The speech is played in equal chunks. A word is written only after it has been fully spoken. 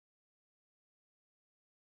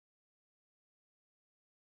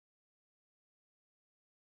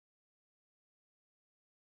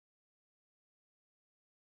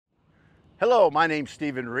Hello, my name's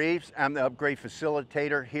Stephen Reeves. I'm the Upgrade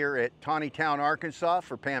Facilitator here at Tontitown, Arkansas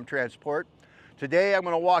for PAM Transport. Today I'm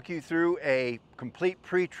going to walk you through a complete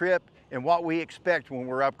pre-trip and what we expect when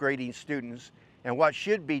we're upgrading students and what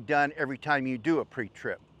should be done every time you do a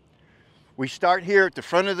pre-trip. We start here at the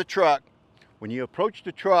front of the truck. When you approach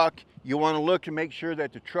the truck, you want to look to make sure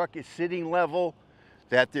that the truck is sitting level,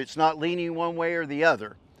 that it's not leaning one way or the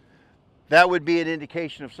other. That would be an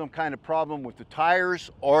indication of some kind of problem with the tires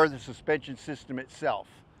or the suspension system itself.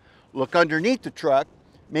 Look underneath the truck,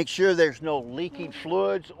 make sure there's no leaking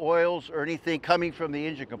fluids, oils, or anything coming from the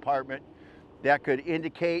engine compartment that could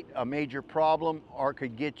indicate a major problem or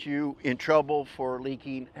could get you in trouble for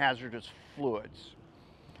leaking hazardous fluids.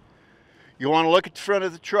 You want to look at the front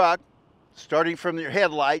of the truck, starting from your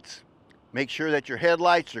headlights. Make sure that your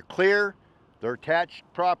headlights are clear, they're attached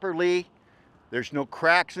properly, there's no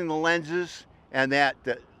cracks in the lenses, and that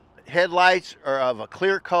the headlights are of a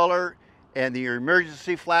clear color and the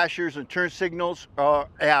emergency flashers and turn signals are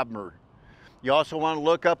amber. You also want to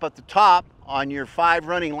look up at the top on your 5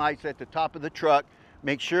 running lights at the top of the truck.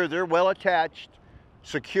 Make sure they're well attached,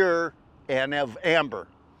 secure, and have amber.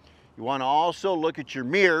 You want to also look at your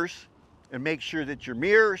mirrors and make sure that your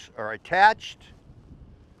mirrors are attached,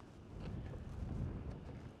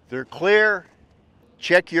 they're clear.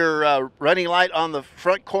 Check your running light on the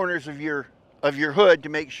front corners of your hood to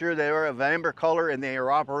make sure they are of amber color and they are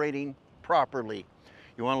operating properly.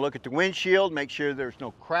 You want to look at the windshield, make sure there's no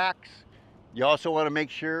cracks. You also want to make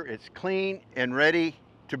sure it's clean and ready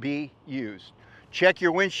to be used. Check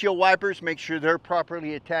your windshield wipers, make sure they're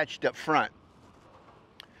properly attached up front.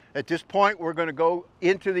 At this point, we're going to go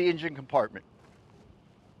into the engine compartment.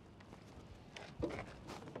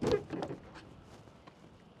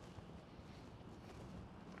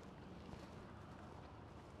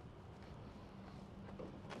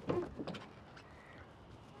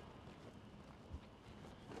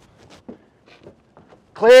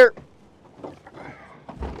 Clear.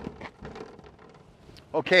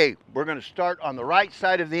 Okay, we're going to start on the right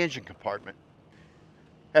side of the engine compartment.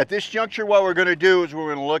 At this juncture, what we're going to do is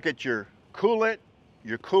we're going to look at your coolant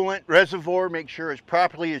reservoir, make sure it's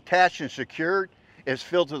properly attached and secured, it's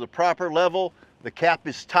filled to the proper level, the cap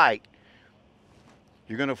is tight.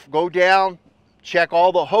 You're going to go down, check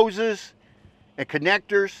all the hoses and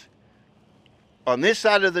connectors. On this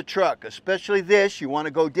side of the truck, especially this, you want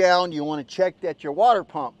to go down, you want to check that your water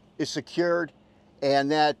pump is secured and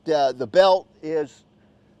that the belt is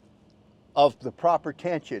of the proper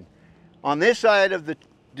tension. On this side of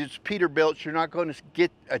this Peterbilt, you're not going to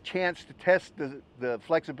get a chance to test the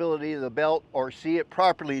flexibility of the belt or see it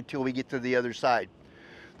properly until we get to the other side.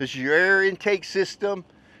 This is your air intake system,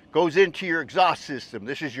 goes into your exhaust system.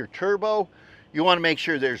 This is your turbo. You want to make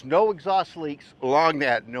sure there's no exhaust leaks along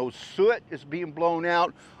that. No soot is being blown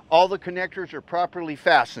out. All the connectors are properly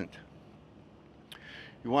fastened.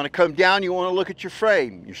 You want to come down, you want to look at your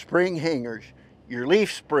frame, your spring hangers, your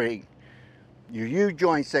leaf spring, your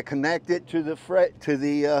U-joints that connect it to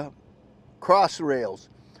the cross rails.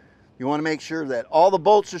 You want to make sure that all the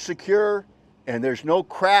bolts are secure and there's no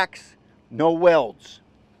cracks, no welds.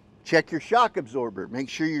 Check your shock absorber. Make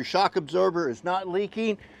sure your shock absorber is not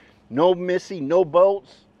leaking. No missing, no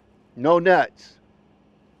bolts, no nuts.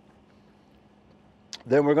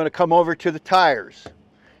 Then we're going to come over to the tires.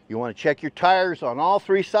 You want to check your tires on all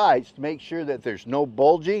 3 sides to make sure that there's no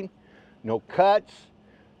bulging, no cuts,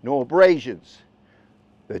 no abrasions.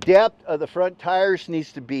 The depth of the front tires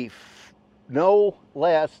needs to be no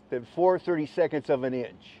less than 4/32 of an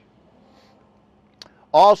inch.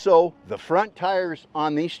 Also, the front tires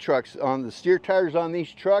on these trucks, on the steer tires on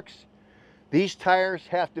these trucks, these tires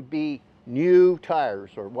have to be new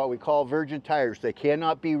tires, or what we call virgin tires. They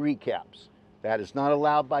cannot be recaps. That is not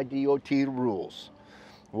allowed by DOT rules.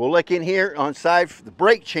 We'll look in here on side for the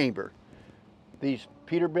brake chamber. These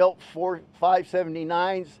Peterbilt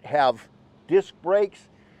 579s have disc brakes.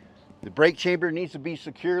 The brake chamber needs to be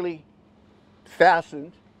securely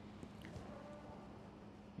fastened.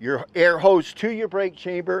 Your air hose to your brake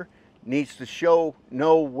chamber needs to show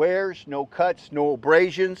no wears, no cuts, no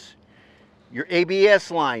abrasions. Your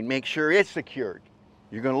ABS line, make sure it's secured.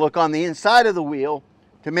 You're going to look on the inside of the wheel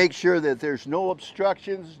to make sure that there's no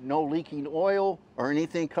obstructions, no leaking oil, or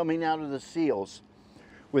anything coming out of the seals.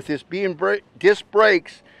 With this being disc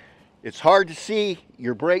brakes, it's hard to see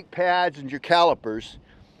your brake pads and your calipers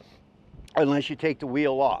unless you take the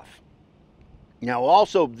wheel off. Now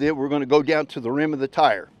also, we're going to go down to the rim of the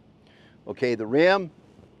tire. Okay, the rim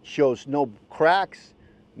shows no cracks,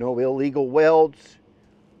 no illegal welds.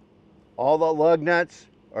 All the lug nuts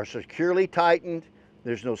are securely tightened.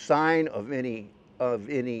 There's no sign of any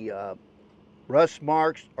rust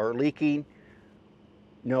marks are leaking,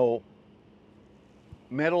 no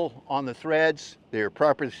metal on the threads, they are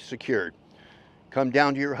properly secured. Come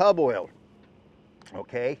down to your hub oil,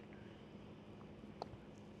 okay?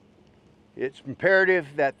 It's imperative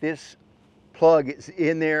that this plug is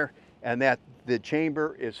in there and that the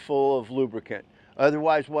chamber is full of lubricant.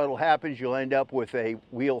 Otherwise, what will happen is you'll end up with a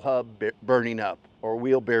wheel hub burning up or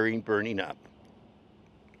wheel bearing burning up.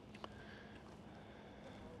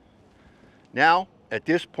 Now, at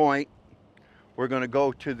this point, we're going to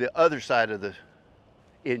go to the other side of the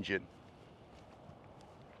engine.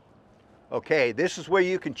 Okay, this is where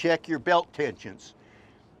you can check your belt tensions.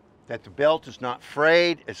 That the belt is not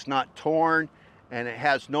frayed, it's not torn, and it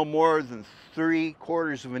has no more than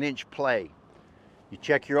 3/4 of an inch play. You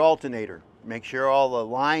check your alternator, make sure all the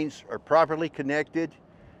lines are properly connected.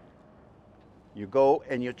 You go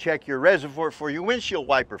and you check your reservoir for your windshield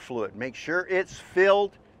wiper fluid. Make sure it's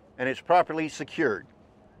filled and it's properly secured.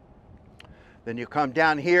 Then you come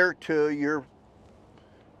down here to your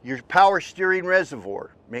power steering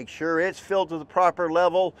reservoir. Make sure it's filled to the proper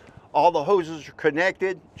level. All the hoses are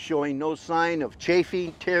connected, showing no sign of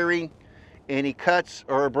chafing, tearing, any cuts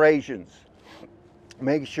or abrasions.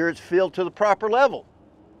 Make sure it's filled to the proper level.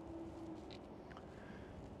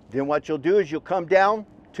 Then what you'll do is you'll come down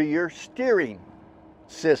to your steering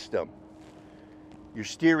system. Your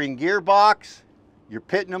steering gearbox, your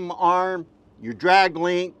piton arm, your drag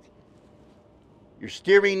link, your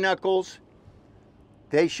steering knuckles.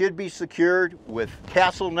 They should be secured with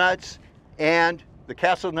castle nuts, and the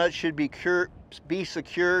castle nuts should be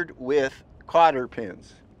secured with cotter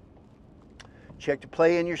pins. Check the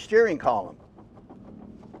play in your steering column.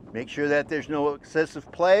 Make sure that there's no excessive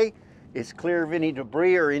play, it's clear of any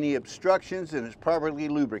debris or any obstructions, and it's properly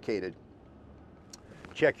lubricated.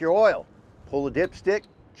 Check your oil. Pull the dipstick,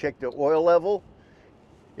 check the oil level.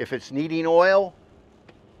 If it's needing oil,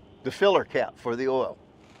 the filler cap for the oil.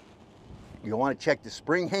 You want to check the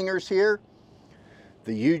spring hangers here,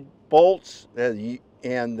 the U-bolts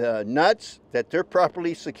and the nuts, that they're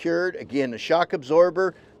properly secured. Again, the shock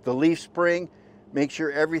absorber, the leaf spring, make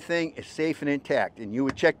sure everything is safe and intact. And you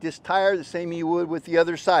would check this tire the same you would with the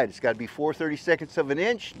other side. It's got to be 4/32 of an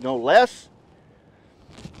inch, no less.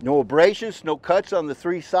 No abrasions, no cuts on the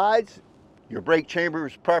 3 sides. Your brake chamber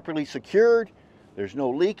is properly secured. There's no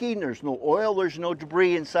leaking, there's no oil, there's no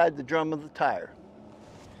debris inside the drum of the tire.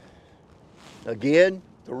 Again,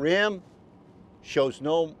 the rim shows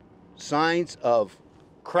no signs of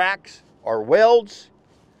cracks or welds.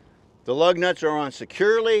 The lug nuts are on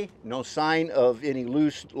securely, no sign of any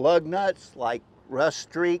loose lug nuts like rust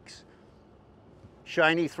streaks,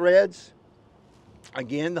 shiny threads.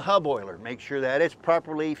 Again, the hub oiler, make sure that it's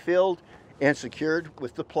properly filled and secured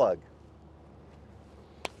with the plug.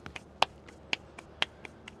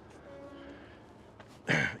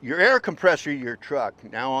 Your air compressor, your truck.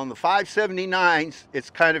 Now on the 579s, it's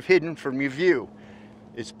kind of hidden from your view.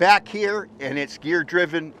 It's back here and it's gear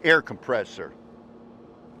driven air compressor.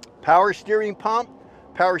 Power steering pump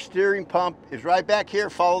is right back here.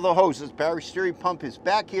 Follow the hoses. Power steering pump is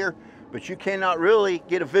back here, but you cannot really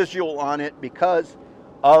get a visual on it because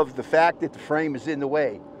of the fact that the frame is in the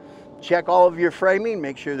way. Check all of your framing,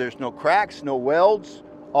 make sure there's no cracks, no welds,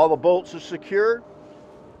 all the bolts are secure.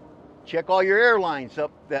 Check all your air lines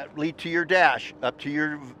up that lead to your dash, up to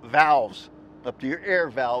your valves, up to your air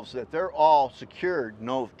valves, that they're all secured.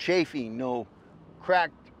 No chafing, no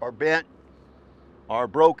cracked or bent or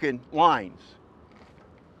broken lines.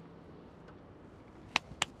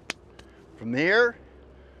 From there,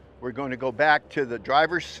 we're going to go back to the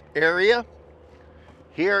driver's area.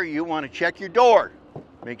 Here you want to check your door.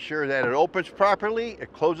 Make sure that it opens properly,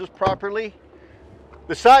 it closes properly.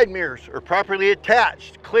 The side mirrors are properly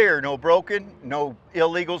attached, clear, no broken, no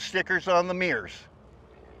illegal stickers on the mirrors.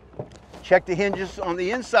 Check the hinges on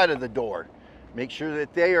the inside of the door. Make sure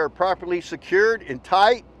that they are properly secured and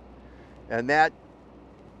tight, and that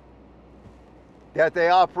they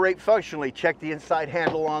operate functionally. Check the inside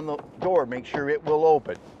handle on the door, make sure it will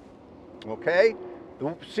open. Okay?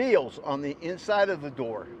 The seals on the inside of the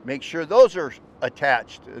door, make sure those are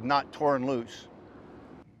attached and not torn loose.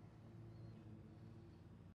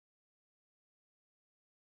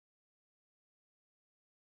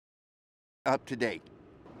 Up to date.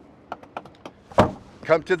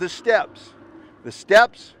 Come to the steps. The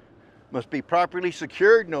steps must be properly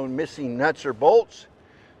secured, no missing nuts or bolts.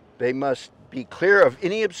 They must be clear of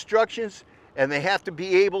any obstructions, and they have to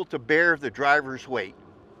be able to bear the driver's weight.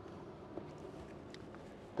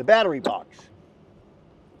 The battery box.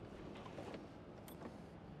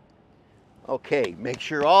 Okay, make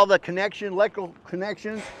sure all the electrical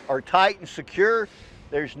connections are tight and secure.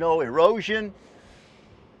 there's no erosion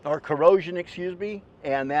or corrosion, excuse me,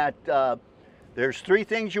 and that there's 3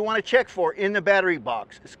 things you want to check for in the battery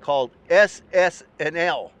box. It's called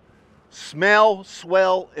SSNL, smell,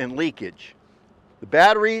 swell, and leakage. The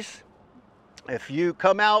batteries, if you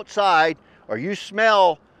come outside or you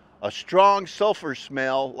smell a strong sulfur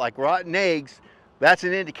smell like rotten eggs, that's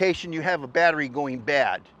an indication you have a battery going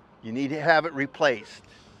bad. You need to have it replaced.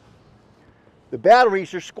 The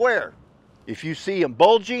batteries are square. If you see them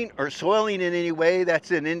bulging or swelling in any way,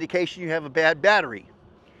 that's an indication you have a bad battery.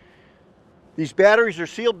 These batteries are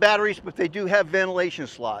sealed batteries, but they do have ventilation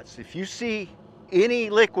slots. If you see any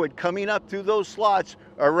liquid coming up through those slots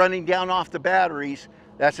or running down off the batteries,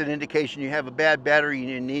 that's an indication you have a bad battery and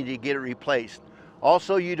you need to get it replaced.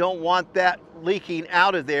 Also, you don't want that leaking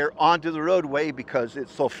out of there onto the roadway because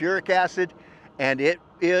it's sulfuric acid and it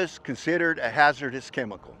is considered a hazardous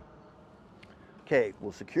chemical. Okay,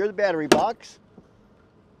 we'll secure the battery box.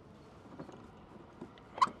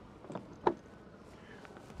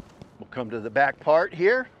 We'll come to the back part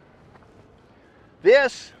here.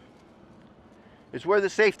 This is where the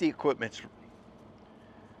safety equipment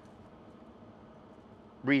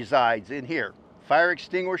resides, in here. Fire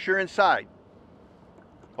extinguisher inside.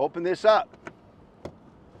 Open this up.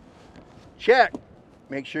 Check.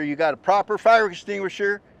 Make sure you got a proper fire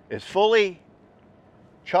extinguisher. It's fully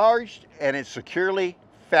charged and it's securely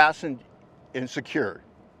fastened and secured.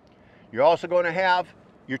 You're also going to have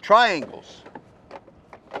your triangles.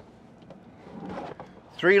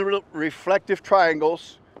 3 reflective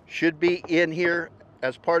triangles should be in here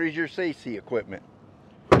as part of your safety equipment.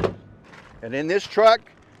 And in this truck,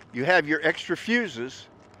 you have your extra fuses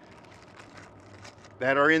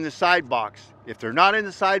that are in the side box. If they're not in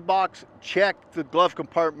the side box, check the glove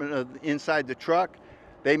compartment inside the truck.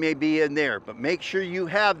 They may be in there, but make sure you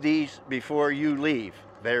have these before you leave.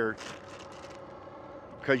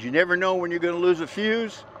 Because you never know when you're going to lose a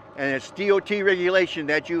fuse, and it's DOT regulation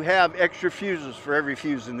that you have extra fuses for every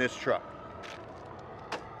fuse in this truck.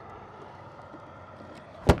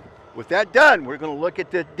 With that done, we're going to look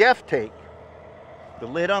at the def tank, the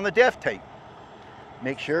lid on the def tank.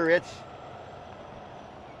 Make sure it's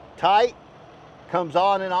tight, comes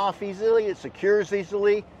on and off easily, it secures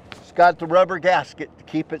easily. It's got the rubber gasket to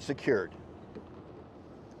keep it secured.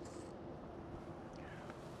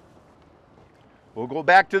 We'll go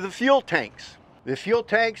back to the fuel tanks. The fuel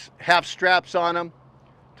tanks have straps on them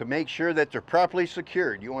to make sure that they're properly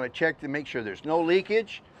secured. You want to check to make sure there's no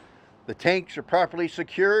leakage, the tanks are properly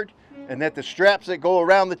secured, and that the straps that go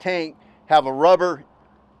around the tank have a rubber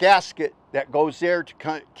gasket that goes there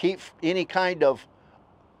to keep any kind of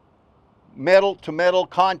metal to metal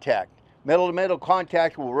contact. Metal to metal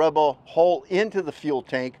contact will rub a hole into the fuel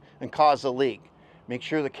tank and cause a leak. Make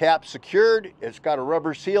sure the cap's secured. It's got a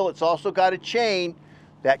rubber seal. It's also got a chain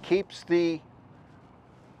that keeps the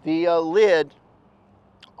lid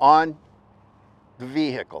on the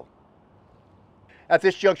vehicle. At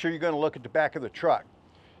this juncture, you're going to look at the back of the truck.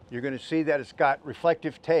 You're going to see that it's got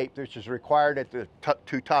reflective tape, which is required at the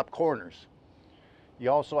 2 top corners.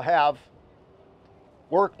 You also have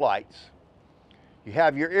work lights. You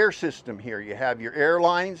have your air system here. You have your air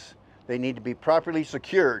lines. They need to be properly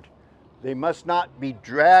secured. They must not be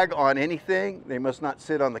drag on anything. They must not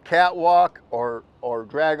sit on the catwalk or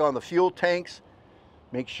drag on the fuel tanks.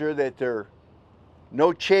 Make sure that there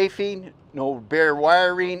no chafing, no bare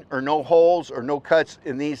wiring, or no holes or no cuts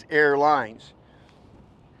in these air lines.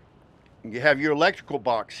 You have your electrical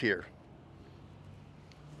box here.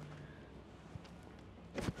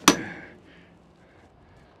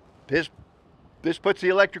 This puts the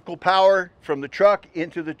electrical power from the truck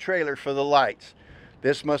into the trailer for the lights.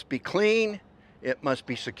 This must be clean, it must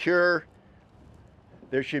be secure.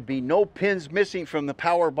 There should be no pins missing from the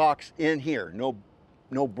power box in here.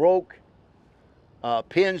 No broke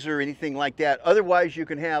pins or anything like that. Otherwise, you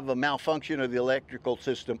can have a malfunction of the electrical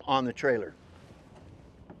system on the trailer.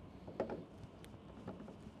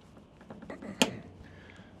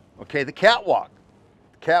 Okay, the catwalk.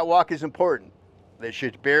 The catwalk is important. They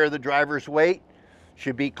should bear the driver's weight,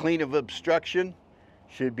 should be clean of obstruction,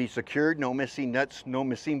 should be secured, no missing nuts, no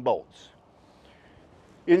missing bolts.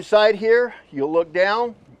 Inside here, you'll look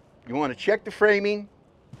down, you want to check the framing,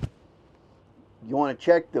 you want to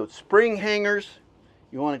check the spring hangers,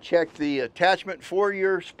 you want to check the attachment for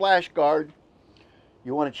your splash guard,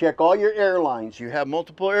 you want to check all your air lines. You have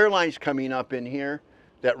multiple air lines coming up in here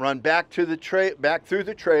that run back to the back through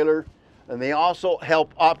the trailer, and they also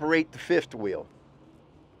help operate the fifth wheel.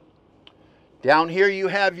 Down here you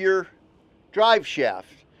have your drive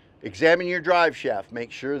shaft. Examine your drive shaft.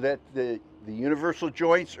 Make sure that the universal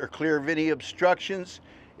joints are clear of any obstructions.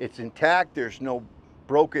 It's intact. There's no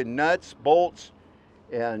broken nuts, bolts,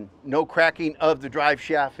 and no cracking of the drive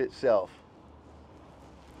shaft itself.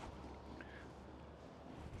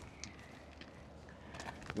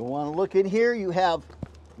 You'll want to look in here. You have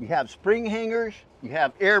spring hangers, you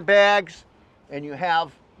have airbags, and you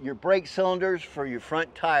have your brake cylinders for your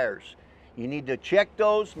front tires. You need to check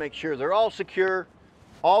those, make sure they're all secure,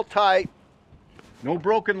 all tight, no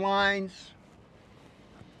broken lines,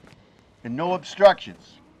 and no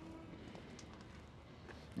obstructions.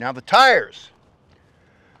 Now the tires.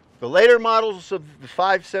 The later models of the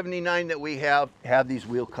 579 that we have these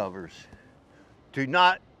wheel covers. Do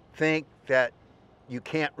not think that you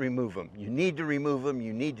can't remove them. You need to remove them.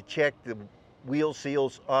 You need to check the wheel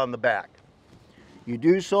seals on the back. You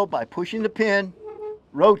do so by pushing the pin,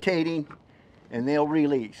 rotating, and they'll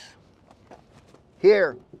release.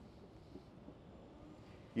 Here,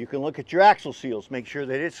 you can look at your axle seals, make sure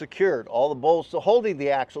that it's secured. All the bolts holding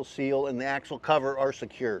the axle seal and the axle cover are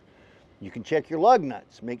secure. You can check your lug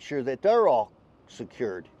nuts, make sure that they're all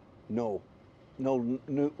secured. No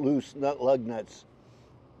loose lug nuts.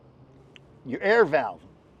 Your air valve,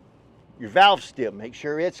 your valve stem, make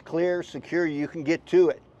sure it's clear, secure, you can get to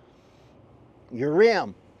it. Your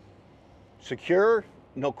rim, secure,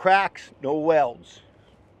 no cracks, no welds.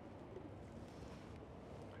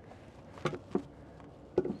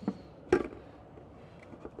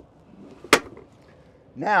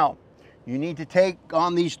 Now, you need to take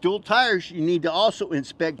on these dual tires, you need to also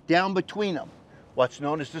inspect down between them, what's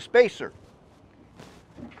known as the spacer.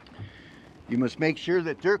 You must make sure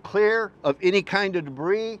that they're clear of any kind of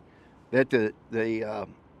debris, that the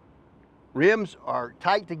rims are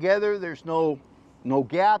tight together, there's no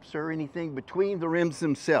gaps or anything between the rims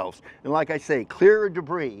themselves. And like I say, clear of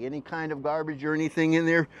debris, any kind of garbage or anything in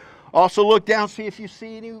there. Also look down, see if you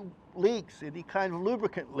see any leaks, any kind of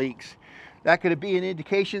lubricant leaks. That could be an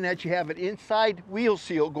indication that you have an inside wheel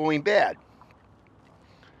seal going bad.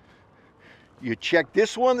 You check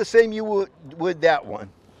this one the same you would that one.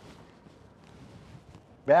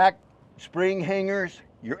 Back spring hangers,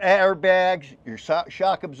 your airbags, your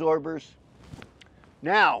shock absorbers.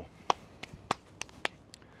 Now,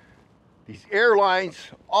 these airlines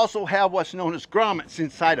also have what's known as grommets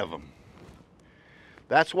inside of them.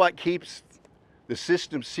 That's what keeps the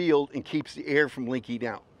system sealed and keeps the air from leaking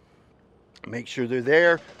out. Make sure they're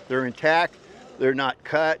there, they're intact, they're not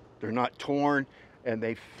cut, they're not torn, and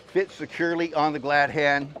they fit securely on the glad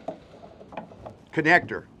hand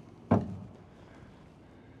connector.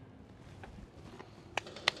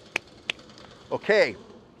 Okay,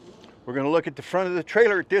 we're going to look at the front of the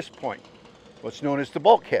trailer at this point, what's known as the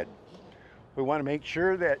bulkhead. We want to make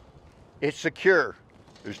sure that it's secure.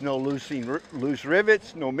 There's no loose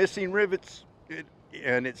rivets, no missing rivets,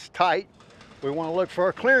 and it's tight. We want to look for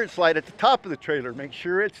our clearance light at the top of the trailer. Make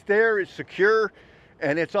sure it's there, it's secure,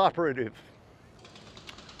 and it's operative.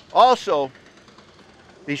 Also,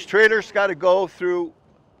 these trailers got to go through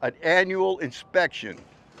an annual inspection.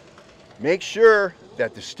 Make sure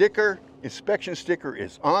that the sticker, inspection sticker,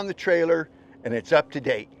 is on the trailer and it's up to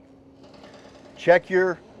date. Check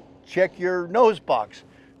your nose box.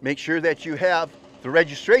 Make sure that you have the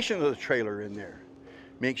registration of the trailer in there.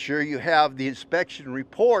 Make sure you have the inspection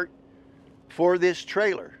report for this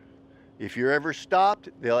trailer. If you're ever stopped,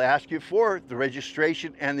 they'll ask you for the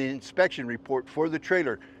registration and the inspection report for the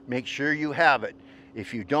trailer. Make sure you have it.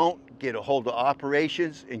 If you don't, get a hold of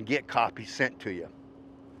operations and get copies sent to you.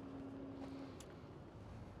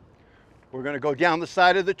 We're going to go down the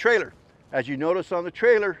side of the trailer. As you notice on the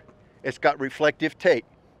trailer, it's got reflective tape.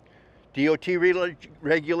 DOT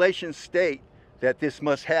regulations state that this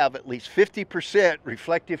must have at least 50%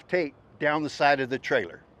 reflective tape down the side of the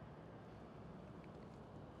trailer.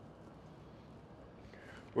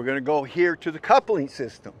 We're going to go here to the coupling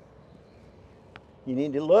system. You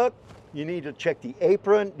need to look, you need to check the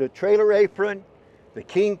apron, the trailer apron, the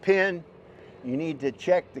kingpin. You need to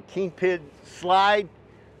check the kingpin slide,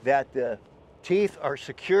 that the teeth are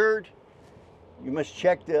secured. You must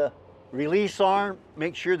check the release arm,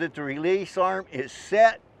 make sure that the release arm is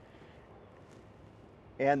set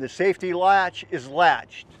and the safety latch is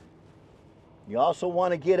latched. You also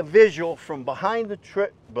want to get a visual from behind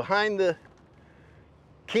the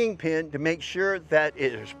kingpin to make sure that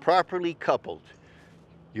it is properly coupled.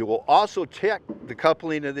 You will also check the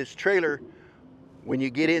coupling of this trailer when you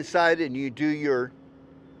get inside and you do your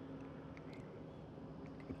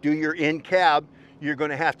in cab. You're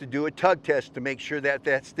going to have to do a tug test to make sure that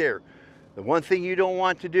that's there. The one thing you don't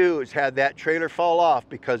want to do is have that trailer fall off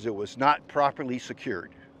because it was not properly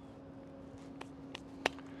secured.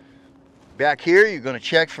 Back here, you're going to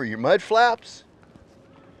check for your mud flaps,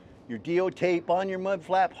 your DO tape on your mud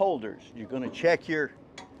flap holders. You're going to check your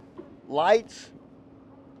lights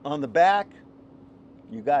on the back.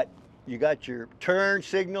 You got your turn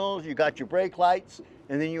signals, you got your brake lights,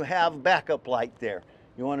 and then you have a backup light there.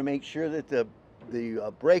 You want to make sure that the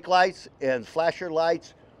brake lights and flasher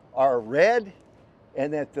lights are red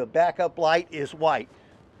and that the backup light is white.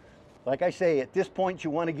 Like I say, at this point you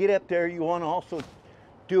want to get up there, you want to also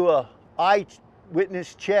do a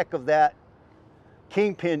eyewitness check of that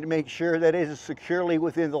kingpin to make sure that it is securely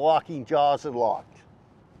within the locking jaws and locked.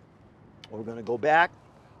 We're going to go back.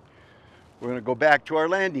 We're going to go back to our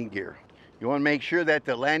landing gear. You want to make sure that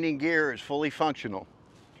the landing gear is fully functional.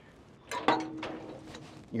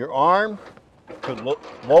 Your arm could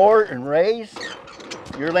lower and raise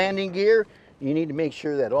your landing gear. You need to make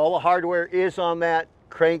sure that all the hardware is on that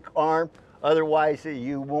crank arm. Otherwise,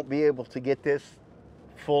 you won't be able to get this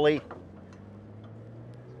fully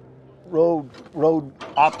road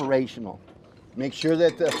operational. Make sure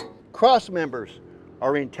that the cross members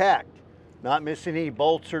are intact, not missing any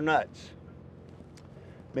bolts or nuts.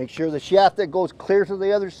 Make sure the shaft that goes clear to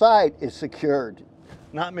the other side is secured,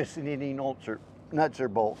 not missing any nuts or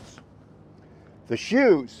bolts. The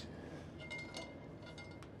shoes,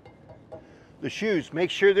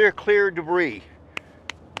 make sure they're clear of debris.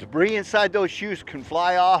 Debris inside those shoes can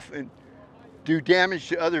fly off and do damage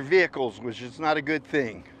to other vehicles, which is not a good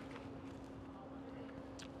thing.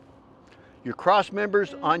 Your cross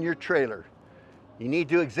members on your trailer, you need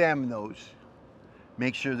to examine those.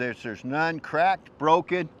 Make sure that there's none cracked,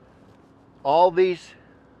 broken. All these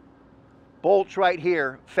bolts right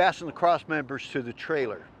here fasten the cross members to the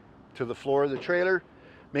trailer, to the floor of the trailer.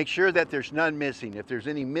 Make sure that there's none missing. If there's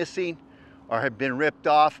any missing or have been ripped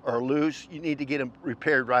off or loose, you need to get them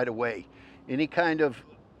repaired right away. Any kind of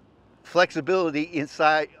flexibility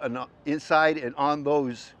inside and on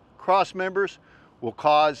those cross members will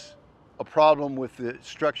cause a problem with the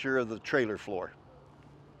structure of the trailer floor.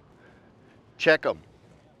 Check them.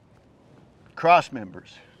 Cross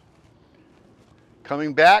members.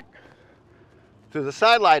 Coming back to the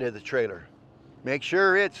side light of the trailer. Make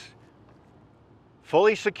sure it's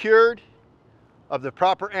fully secured of the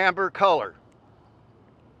proper amber color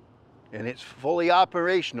and it's fully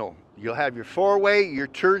operational. You'll have your four-way, your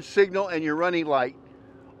turn signal, and your running light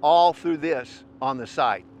all through this on the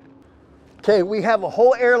side. Okay, we have a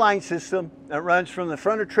whole airline system that runs from the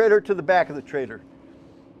front of the trailer to the back of the trailer.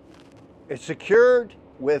 It's secured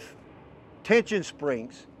with tension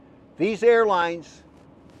springs. These airlines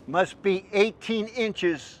must be 18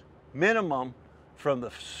 inches minimum from the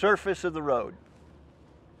surface of the road.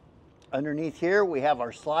 Underneath here we have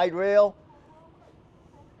our slide rail,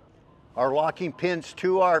 our locking pins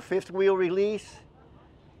to our fifth wheel release.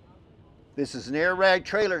 This is an air rag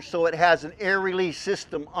trailer, so it has an air release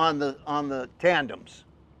system on the tandems.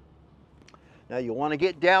 Now you want to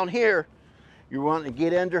get down here, you're wanting to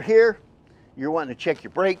get under here, you're wanting to check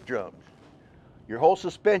your brake drums, your whole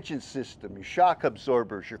suspension system, your shock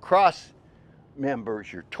absorbers, your cross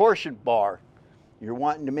members, your torsion bar. You're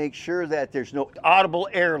wanting to make sure that there's no audible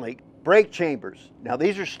air leak. Brake chambers. Now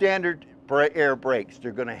these are standard air brakes.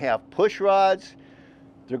 They're going to have push rods.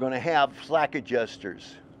 They're going to have slack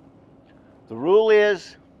adjusters. The rule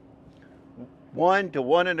is 1 to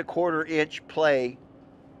 1 1/4 inch play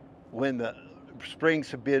when the springs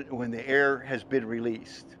have been, when the air has been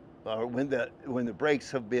released, or when the brakes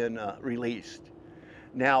have been released.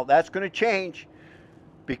 Now that's going to change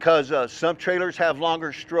because some trailers have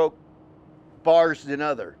longer stroke bars than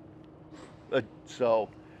other. So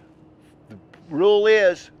the rule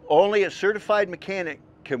is only a certified mechanic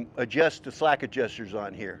can adjust the slack adjusters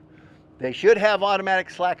on here. They should have automatic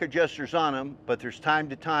slack adjusters on them, but there's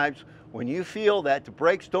times when you feel that the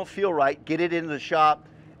brakes don't feel right, get it into the shop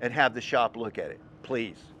and have the shop look at it,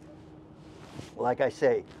 please. Like I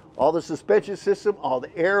say, all the suspension system, all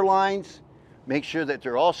the air lines, make sure that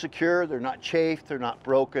they're all secure, they're not chafed, they're not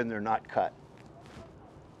broken, they're not cut.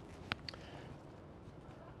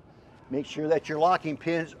 Make sure that your locking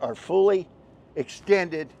pins are fully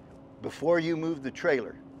extended before you move the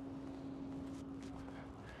trailer.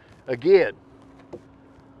 Again,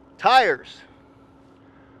 tires.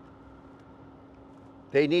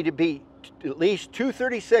 They need to be at least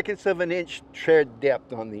 2/32 of an inch tread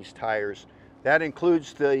depth on these tires. That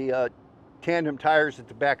includes the tandem tires at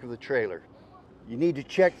the back of the trailer. You need to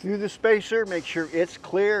check through the spacer, make sure it's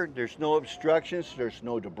clear, there's no obstructions, there's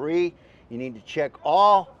no debris. You need to check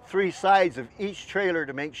all 3 sides of each trailer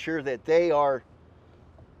to make sure that they are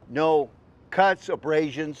no cuts,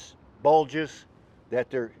 abrasions, bulges, that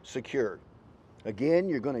they're secure. Again,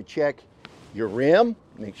 you're going to check your rim,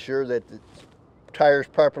 make sure that the tire's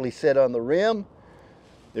properly set on the rim.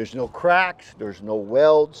 There's no cracks, there's no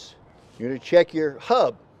welds. You're going to check your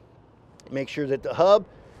hub. Make sure that the hub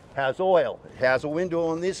has oil. It has a window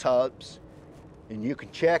on these hubs, and you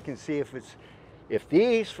can check and see if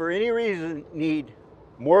these for any reason need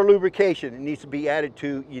more lubrication, it needs to be added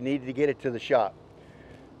to, you need to get it to the shop.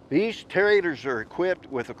 These trailers are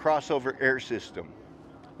equipped with a crossover air system.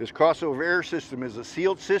 This crossover air system is a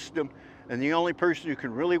sealed system, and the only person who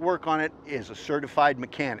can really work on it is a certified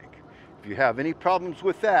mechanic. If you have any problems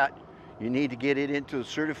with that, you need to get it into a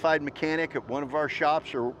certified mechanic at one of our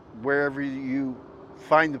shops or wherever you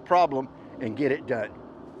find the problem and get it done.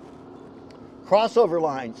 Crossover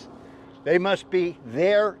lines, they must be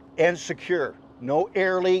there and secure. No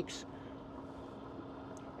air leaks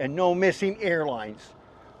and no missing air lines.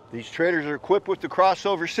 These trailers are equipped with the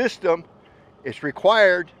crossover system. It's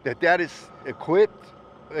required that is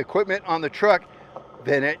equipment on the truck,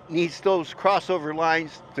 then it needs those crossover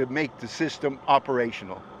lines to make the system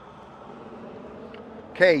operational.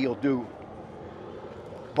 Okay, you'll do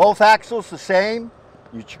both axles the same.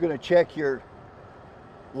 You're going to check your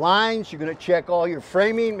lines, you're going to check all your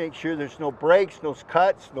framing, make sure there's no breaks, no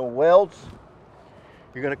cuts, no welds.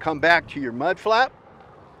 You're going to come back to your mud flap.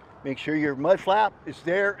 Make sure your mud flap is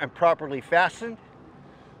there and properly fastened.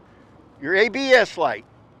 Your ABS light,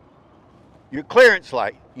 your clearance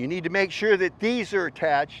light, you need to make sure that these are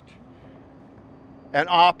attached and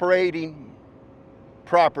operating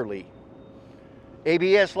properly.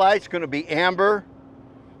 ABS light's going to be amber.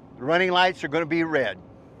 The running lights are going to be red.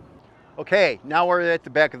 Okay, now we're at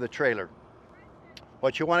the back of the trailer.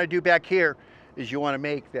 What you want to do back here is you want to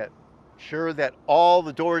make sure that all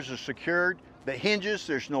the doors are secured. The hinges,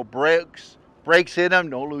 there's no breaks in them,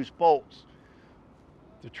 no loose bolts.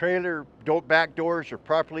 The trailer back doors are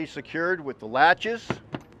properly secured with the latches.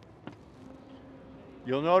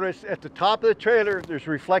 You'll notice at the top of the trailer, there's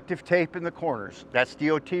reflective tape in the corners. That's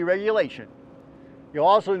DOT regulation. You'll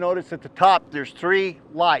also notice at the top, there's 3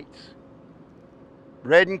 lights,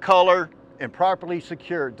 red in color and properly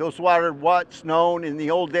secured. Those are what's known in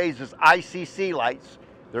the old days as ICC lights.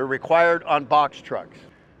 They're required on box trucks.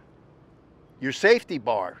 Your safety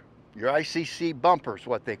bar, your ICC bumper is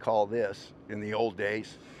what they call this in the old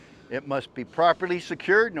days. It must be properly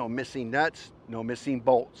secured, no missing nuts, no missing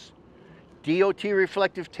bolts. DOT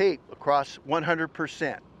reflective tape across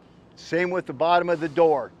 100%. Same with the bottom of the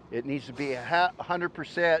door. It needs to be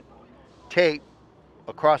 100% tape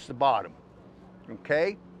across the bottom.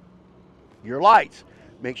 Okay? Your lights,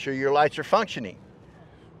 make sure your lights are functioning.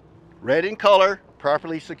 Red in color,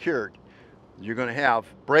 properly secured. You're going to have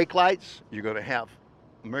brake lights, you're going to have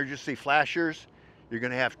emergency flashers, you're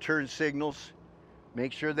going to have turn signals.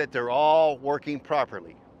 Make sure that they're all working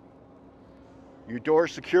properly. Your door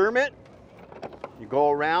securement, you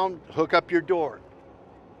go around, hook up your door.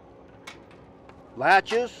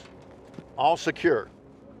 Latches, all secure.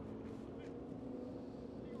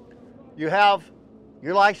 You have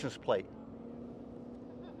your license plate.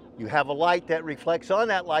 You have a light that reflects on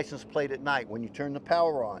that license plate at night when you turn the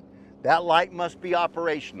power on. That light must be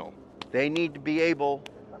operational. They need to be able,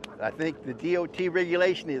 I think the DOT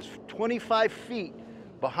regulation is 25 feet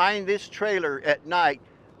behind this trailer at night.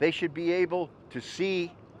 They should be able to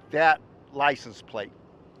see that license plate.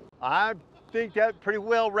 I think that pretty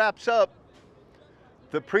well wraps up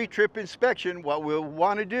the pre-trip inspection. What we'll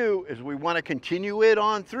want to do is we want to continue it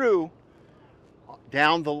on through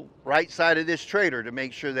down the right side of this trailer to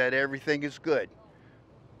make sure that everything is good.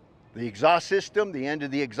 The exhaust system, the end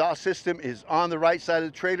of the exhaust system is on the right side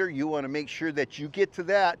of the trailer. You want to make sure that you get to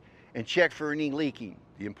that and check for any leaking.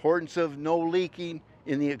 The importance of no leaking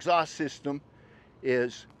in the exhaust system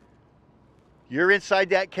is you're inside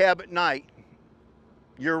that cab at night,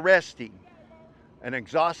 you're resting. An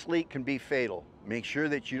exhaust leak can be fatal. Make sure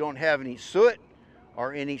that you don't have any soot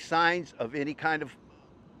or any signs of any kind of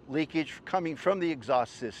leakage coming from the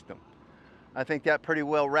exhaust system. I think that pretty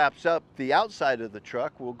well wraps up the outside of the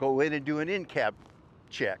truck. We'll go in and do an in-cab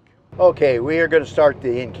check. Okay, we are going to start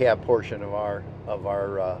the in-cab portion of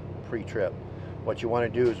our pre-trip. What you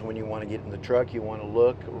want to do is when you want to get in the truck, you want to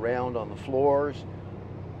look around on the floors,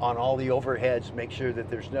 on all the overheads, make sure that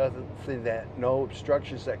there's no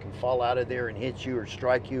obstructions that can fall out of there and hit you or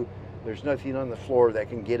strike you. There's nothing on the floor that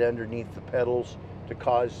can get underneath the pedals to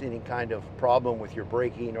cause any kind of problem with your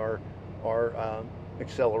braking or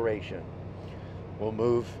acceleration. We'll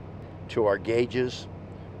move to our gauges.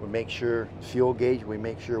 We make sure fuel gauge, we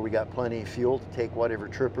make sure we got plenty of fuel to take whatever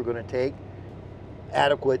trip we're going to take.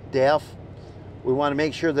 Adequate depth. We want to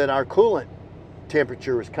make sure that our coolant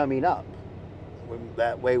temperature is coming up.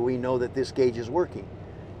 That way we know that this gauge is working.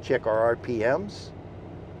 Check our RPMs,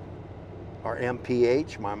 our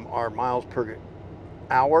MPH, our miles per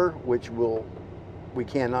hour, which we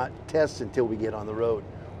cannot test until we get on the road.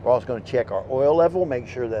 We're also going to check our oil level, make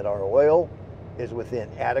sure that our oil is within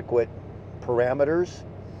adequate parameters.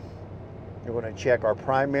 We're going to check our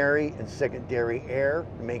primary and secondary air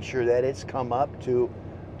to make sure that it's come up to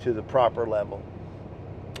the proper level.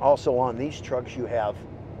 Also on these trucks you have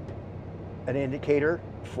an indicator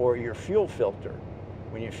for your fuel filter.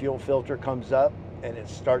 When your fuel filter comes up and it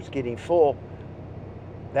starts getting full,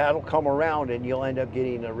 that'll come around and you'll end up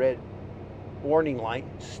getting a red warning light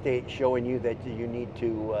showing you that you need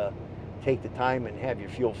to take the time and have your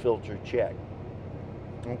fuel filter checked.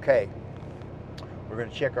 Okay, we're going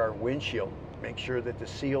to check our windshield, make sure that the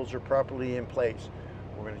seals are properly in place.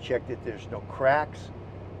 We're going to check that there's no cracks,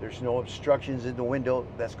 there's no obstructions in the window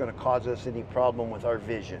that's going to cause us any problem with our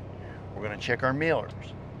vision. We're going to check our mirrors.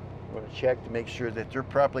 We're going to check to make sure that they're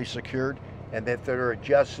properly secured and that they're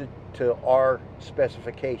adjusted to our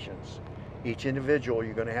specifications. Each individual,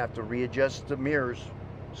 you're going to have to readjust the mirrors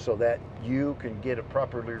so that you can get a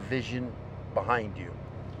proper vision behind you.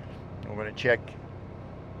 We're going to check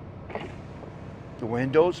the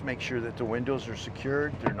windows, make sure that the windows are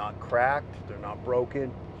secured, they're not cracked, they're not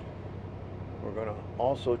broken. We're going to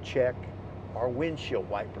also check our windshield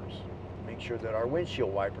wipers, make sure that our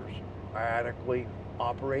windshield wipers are adequately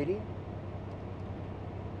operating,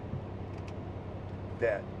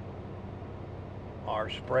 that our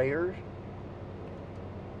sprayers,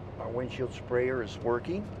 our windshield sprayer is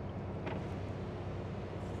working.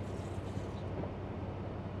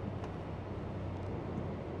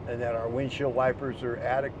 And that our windshield wipers are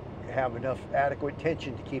have enough adequate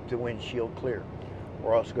tension to keep the windshield clear.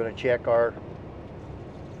 We're also going to check our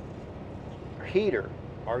heater,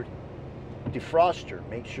 our defroster,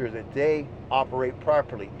 make sure that they operate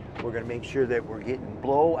properly. We're going to make sure that we're getting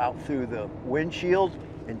blow out through the windshield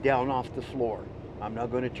and down off the floor. I'm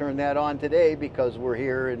not going to turn that on today because we're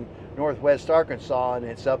here in Northwest Arkansas and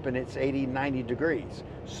it's up and it's 80, 90 degrees.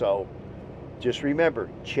 So just remember,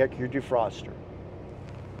 check your defroster.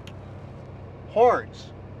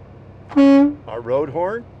 Horns. Our road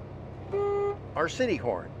horn, our city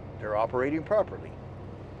horn, they're operating properly.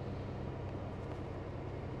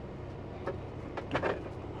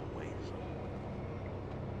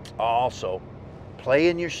 Also, play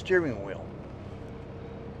in your steering wheel.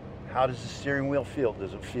 How does the steering wheel feel?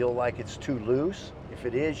 Does it feel like it's too loose? If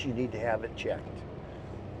it is, you need to have it checked.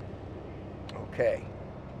 Okay.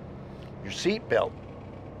 Your seat belt.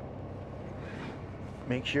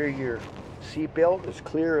 Make sure your seat belt is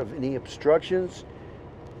clear of any obstructions.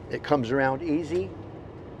 It comes around easy.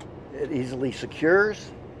 It easily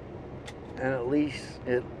secures, and at least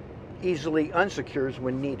it easily unsecures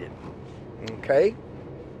when needed. Okay?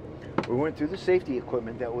 We went through the safety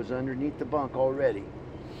equipment that was underneath the bunk already.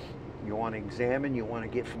 You want to examine, you want to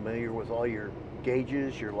get familiar with all your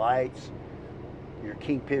gauges, your lights, your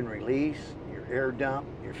kingpin release, your air dump,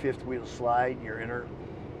 your fifth wheel slide, your inner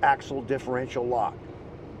axle differential lock.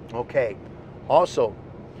 Okay, also,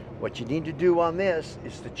 what you need to do on this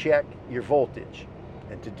is to check your voltage.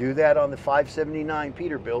 And to do that on the 579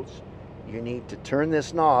 Peterbilts, you need to turn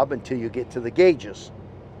this knob until you get to the gauges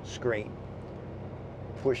screen.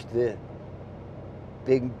 Push the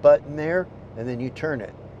big button there, and then you turn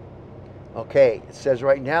it. Okay, it says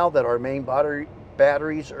right now that our main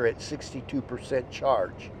batteries are at 62%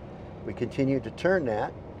 charge. We continue to turn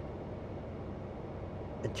that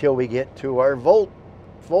until we get to our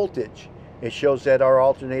voltage. It shows that our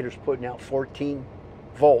alternator's putting out 14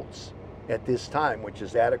 volts at this time, which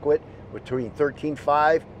is adequate. Between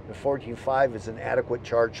 13.5 and 14.5 is an adequate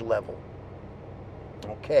charge level.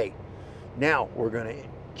 Okay, now we're going to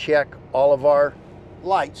check all of our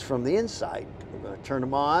lights from the inside. We're going to turn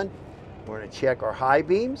them on. We're going to check our high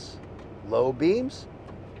beams, low beams,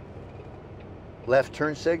 right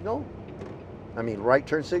turn signal,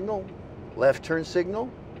 left turn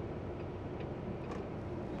signal,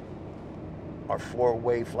 our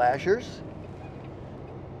four-way flashers,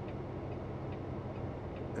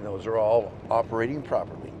 and those are all operating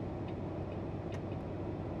properly.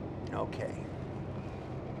 Okay.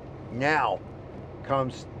 Now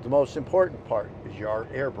comes the most important part, is your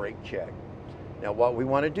air brake check. Now what we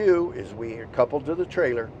want to do is we are coupled to the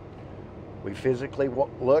trailer. We physically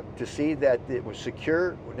look to see that it was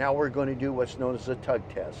secure. Now we're going to do what's known as a tug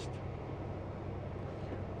test.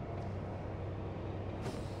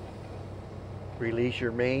 Release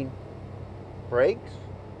your main brakes.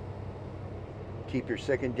 Keep your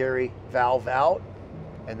secondary valve out,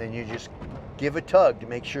 and then you just give a tug to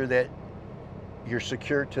make sure that you're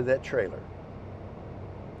secure to that trailer.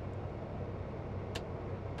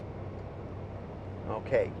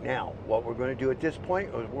 Okay, now what we're going to do at this point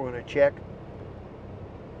is we're going to check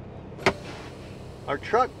our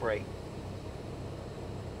truck brake.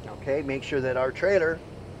 Okay, make sure that our trailer,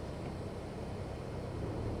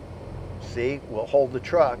 see, will hold the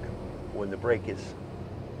truck when the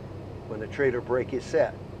trailer brake is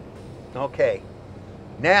set. Okay,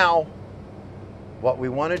 now what we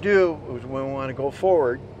want to do is we want to go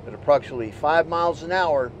forward at approximately 5 miles an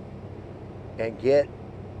hour and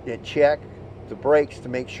check the brakes to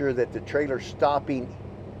make sure that the trailer's stopping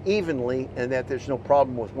evenly and that there's no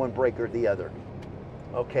problem with one brake or the other.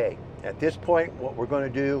 Okay, at this point what we're going to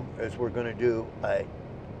do is we're going to do an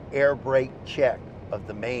air brake check of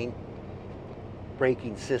the main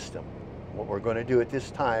braking system. What we're going to do at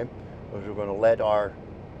this time is we're going to let our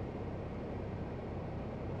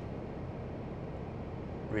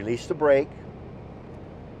release the brake.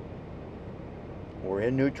 We're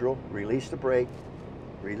in neutral, release the brake,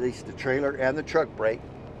 release the trailer and the truck brake.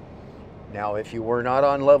 Now if you were not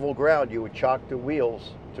on level ground, you would chock the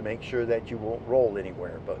wheels to make sure that you won't roll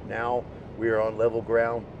anywhere. But now we are on level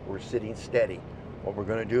ground, we're sitting steady. What we're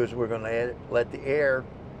going to do is we're going to let the air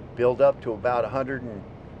build up to about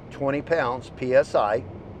 120 pounds PSI.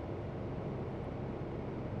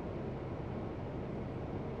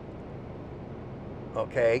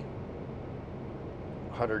 Okay,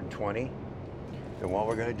 120. And what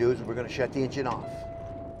we're going to do is we're going to shut the engine off.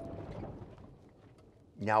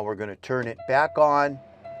 Now we're going to turn it back on.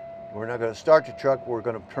 We're not going to start the truck. We're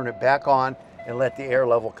going to turn it back on and let the air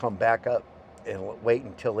level come back up and wait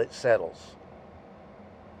until it settles.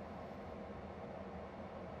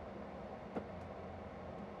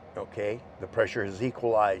 Okay, the pressure is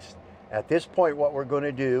equalized. At this point, what we're going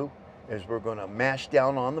to do is we're going to mash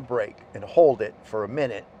down on the brake and hold it for a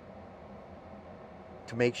minute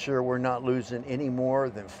to make sure we're not losing any more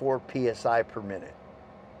than 4 PSI per minute.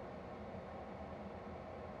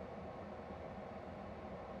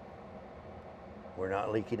 We're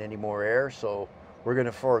not leaking any more air, so we're going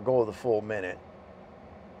to forego the full minute.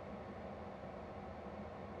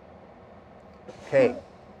 Okay,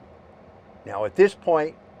 now at this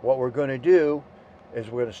point, what we're going to do is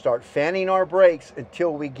we're going to start fanning our brakes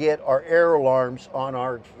until we get our air alarms on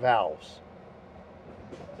our valves.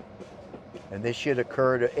 And this should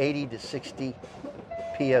occur to 80 to 60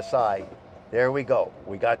 PSI. There we go.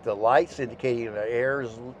 We got the lights indicating the air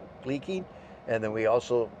is leaking, and then we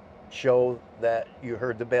also show that you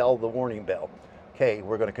heard the bell, the warning bell. Okay,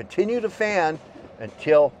 we're going to continue to fan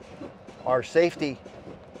until our safety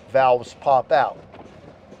valves pop out.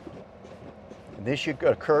 And this should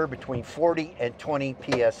occur between 40 and 20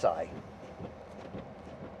 PSI.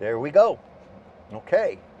 There we go.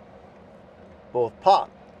 Okay, both pop.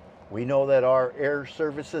 We know that our air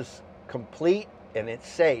service is complete and it's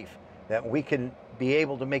safe, that we can be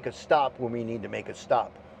able to make a stop when we need to make a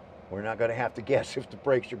stop. We're not going to have to guess if the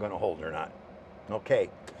brakes are going to hold or not. Okay,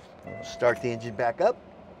 we'll start the engine back up.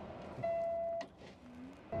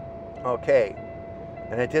 Okay,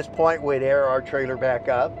 and at this point we'd air our trailer back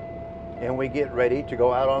up and we get ready to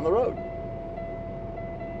go out on the road.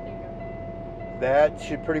 That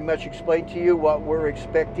should pretty much explain to you what we're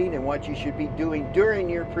expecting and what you should be doing during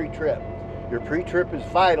your pre-trip. Your pre-trip is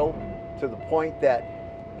vital to the point that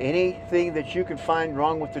anything that you can find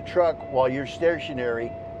wrong with the truck while you're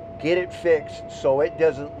stationary, get it fixed so it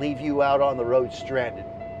doesn't leave you out on the road stranded.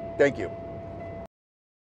 Thank you.